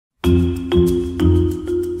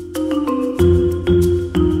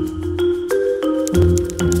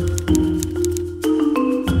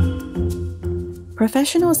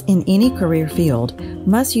Professionals in any career field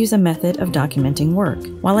must use a method of documenting work.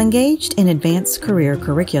 While engaged in advanced career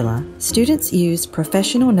curricula, students use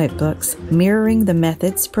professional notebooks mirroring the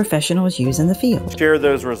methods professionals use in the field. Share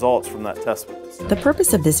those results from that test with us. The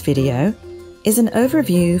purpose of this video is an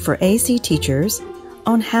overview for AC teachers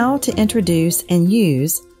on how to introduce and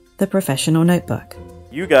use the professional notebook.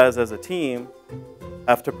 You guys as a team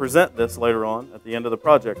have to present this later on at the end of the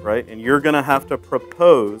project, right? And you're going to have to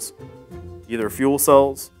propose either fuel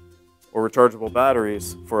cells or rechargeable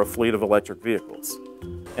batteries for a fleet of electric vehicles.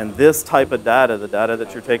 And this type of data, the data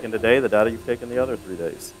that you're taking today, the data you've taken the other 3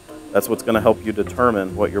 days, that's what's going to help you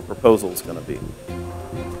determine what your proposal is going to be.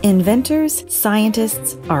 Inventors,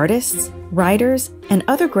 scientists, artists, writers, and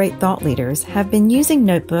other great thought leaders have been using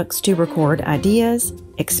notebooks to record ideas,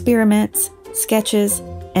 experiments, sketches,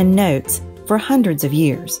 and notes for hundreds of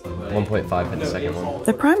years. 1.5 in the second one.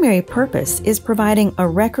 The primary purpose is providing a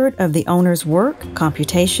record of the owner's work,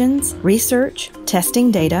 computations, research,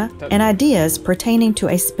 testing data, and ideas pertaining to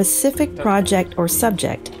a specific project or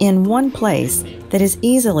subject in one place that is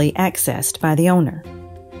easily accessed by the owner.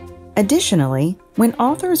 Additionally, when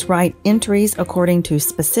authors write entries according to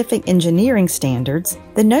specific engineering standards,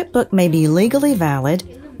 the notebook may be legally valid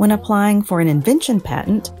when applying for an invention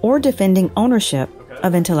patent or defending ownership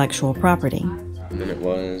of intellectual property. And then it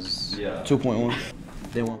was 2.1.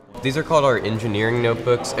 These are called our engineering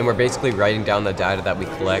notebooks, and we're basically writing down the data that we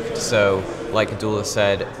collect. So, like Abdullah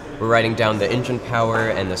said, we're writing down the engine power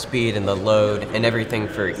and the speed and the load and everything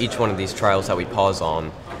for each one of these trials that we pause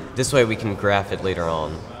on. This way we can graph it later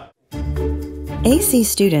on. AC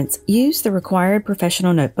students use the required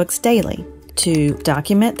professional notebooks daily to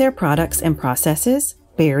document their products and processes,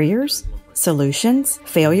 barriers, solutions,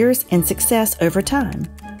 failures, and success over time,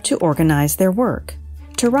 to organize their work,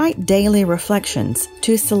 to write daily reflections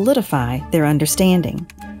to solidify their understanding,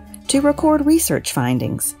 to record research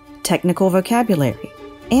findings, technical vocabulary,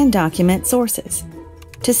 and document sources,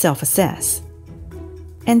 to self-assess,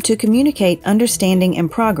 and to communicate understanding and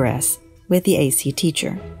progress with the AC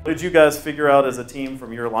teacher. What did you guys figure out as a team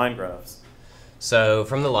from your line graphs? So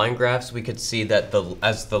from the line graphs, we could see that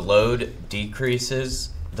as the load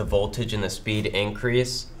decreases, the voltage and the speed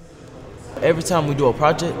increase. Every time we do a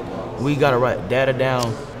project, we gotta write data down.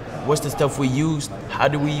 What's the stuff we used? How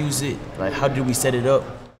do we use it? Like, how did we set it up?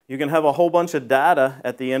 You can have a whole bunch of data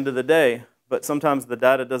at the end of the day, but sometimes the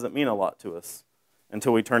data doesn't mean a lot to us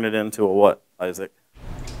until we turn it into a what, Isaac?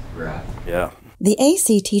 Graph. Yeah. The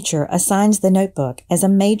AC teacher assigns the notebook as a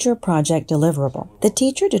major project deliverable. The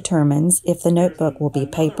teacher determines if the notebook will be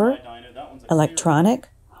paper, electronic,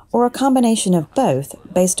 or a combination of both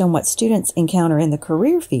based on what students encounter in the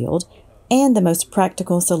career field and the most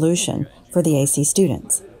practical solution for the AC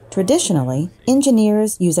students. Traditionally,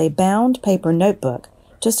 engineers use a bound paper notebook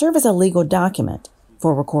to serve as a legal document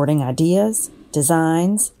for recording ideas,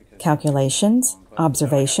 designs, calculations,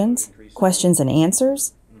 observations, questions and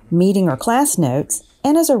answers, meeting or class notes,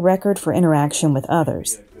 and as a record for interaction with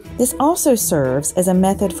others. This also serves as a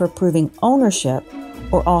method for proving ownership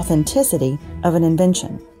or authenticity of an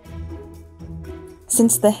invention.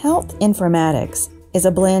 Since the health informatics is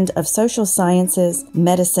a blend of social sciences,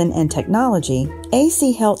 medicine, and technology,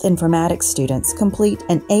 AC Health Informatics students complete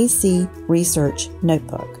an AC Research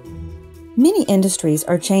Notebook. Many industries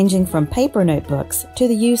are changing from paper notebooks to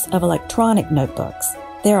the use of electronic notebooks.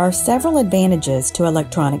 There are several advantages to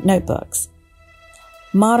electronic notebooks.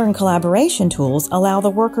 Modern collaboration tools allow the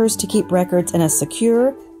workers to keep records in a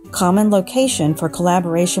secure, common location for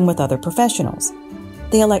collaboration with other professionals.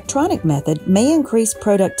 The electronic method may increase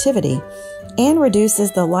productivity and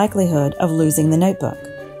reduces the likelihood of losing the notebook.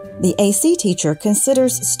 The AC teacher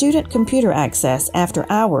considers student computer access after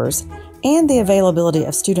hours and the availability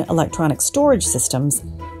of student electronic storage systems,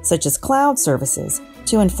 such as cloud services,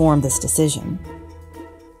 to inform this decision.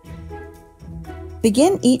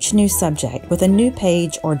 Begin each new subject with a new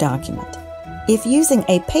page or document. If using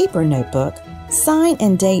a paper notebook, sign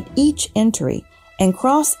and date each entry and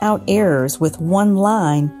cross out errors with one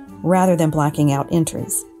line rather than blacking out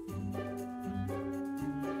entries.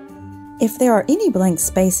 If there are any blank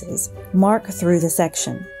spaces, mark through the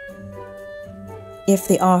section. If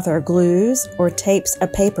the author glues or tapes a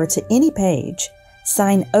paper to any page,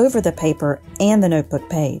 sign over the paper and the notebook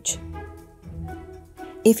page.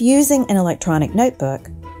 If using an electronic notebook,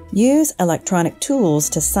 use electronic tools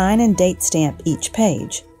to sign and date stamp each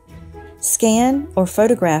page. Scan or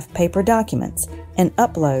photograph paper documents and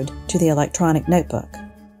upload to the electronic notebook.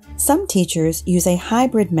 Some teachers use a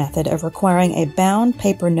hybrid method of requiring a bound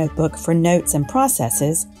paper notebook for notes and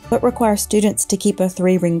processes, but require students to keep a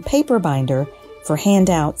 3-ring paper binder for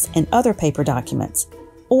handouts and other paper documents,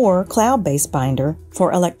 or cloud-based binder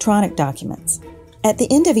for electronic documents. At the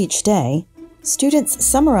end of each day, students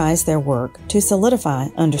summarize their work to solidify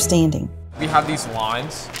understanding. We have these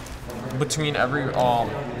lines between every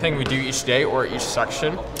thing we do each day or each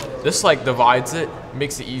section. This divides it,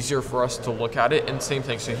 makes it easier for us to look at it, and same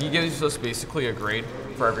thing. So he gives us basically a grade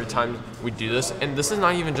for every time we do this, and this is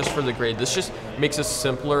not even just for the grade. This just makes us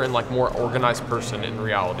simpler and more organized person in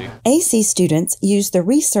reality. AC students use the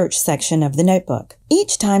research section of the notebook.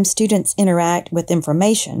 Each time students interact with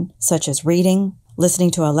information, such as reading,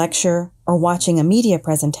 listening to a lecture, or watching a media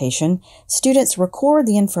presentation, students record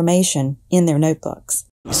the information in their notebooks.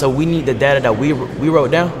 So we need the data that we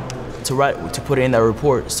wrote down to put it in that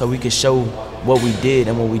report so we can show what we did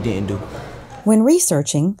and what we didn't do. When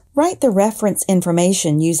researching, write the reference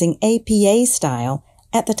information using APA style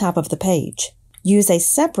at the top of the page. Use a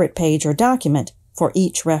separate page or document for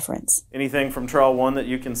each reference. Anything from trial 1 that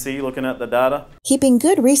you can see looking at the data? Keeping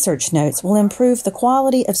good research notes will improve the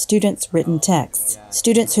quality of students' written texts.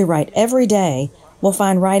 Students who write every day will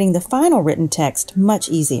find writing the final written text much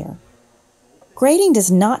easier. Grading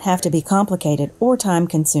does not have to be complicated or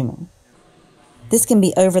time-consuming. This can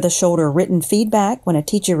be over-the-shoulder written feedback when a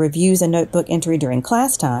teacher reviews a notebook entry during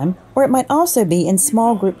class time, or it might also be in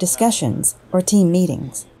small group discussions or team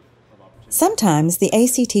meetings. Sometimes the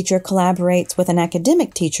AC teacher collaborates with an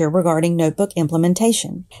academic teacher regarding notebook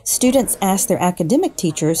implementation. Students ask their academic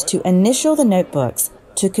teachers to initial the notebooks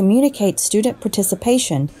to communicate student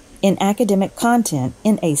participation in academic content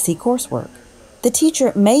in AC coursework. The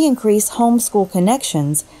teacher may increase homeschool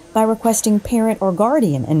connections by requesting parent or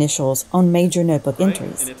guardian initials on major notebook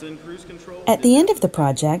entries. At the end of the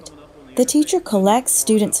project, the teacher collects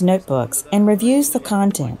students' notebooks and reviews the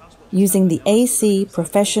content using the AC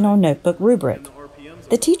Professional Notebook rubric.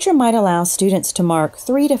 The teacher might allow students to mark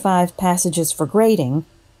 3 to 5 passages for grading,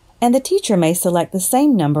 and the teacher may select the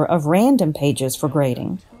same number of random pages for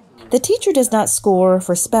grading. The teacher does not score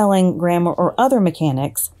for spelling, grammar, or other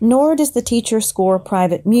mechanics, nor does the teacher score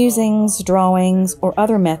private musings, drawings, or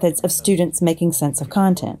other methods of students making sense of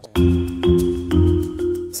content.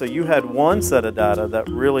 So you had one set of data that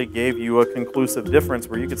really gave you a conclusive difference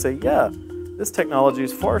where you could say, yeah, this technology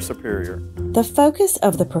is far superior. The focus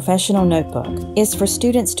of the professional notebook is for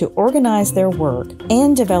students to organize their work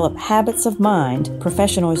and develop habits of mind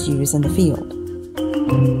professionals use in the field.